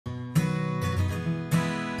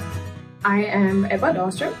I am Ebba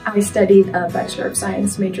Dahlstroem. I studied a Bachelor of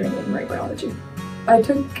Science majoring in marine biology. I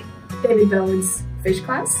took David Bellwood's fish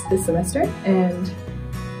class this semester, and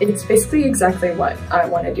it's basically exactly what I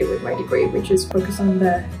want to do with my degree, which is focus on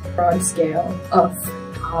the broad scale of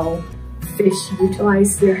how fish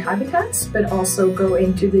utilize their habitats, but also go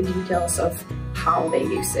into the details of how they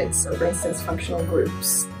use it. So for instance, functional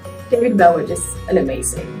groups. David Bellwood is an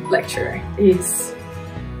amazing lecturer. He's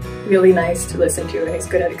really nice to listen to and he's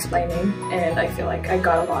good at explaining, and I feel like I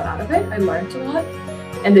got a lot out of it. I learned a lot,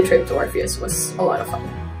 and the trip to Orpheus was a lot of fun.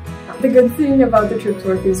 The good thing about the trip to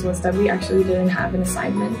Orpheus was that we actually didn't have an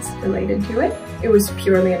assignment related to it. It was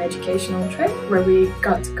purely an educational trip where we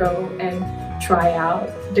got to go and try out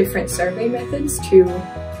different survey methods to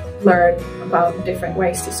learn about different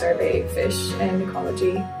ways to survey fish and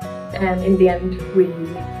ecology. And in the end, we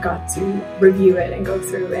got to review it and go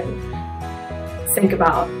through and think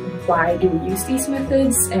about why do we use these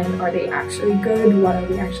methods, and are they actually good? What are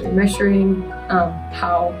we actually measuring?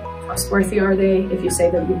 How trustworthy are they? If you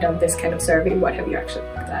say that you've done this kind of survey, what have you actually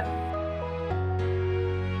looked at?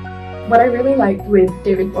 What I really liked with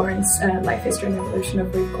David Bourne's Life History and Evolution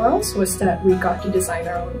of Reef Corals was that we got to design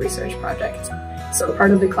our own research project. So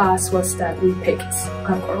part of the class was that we picked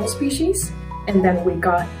a coral species, and then we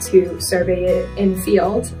got to survey it in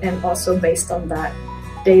field, and also based on that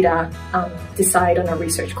data, decide on a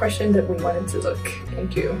research question that we wanted to look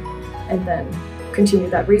into, and then continue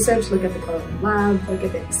that research, look at the coral in the lab, look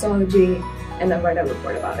at the histology, and then write a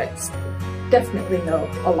report about it. So definitely know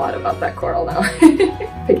a lot about that coral now.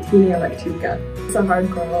 Pictinia lactuca. It's a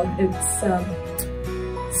hard coral.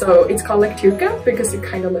 So it's called lactuca because it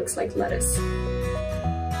kind of looks like lettuce.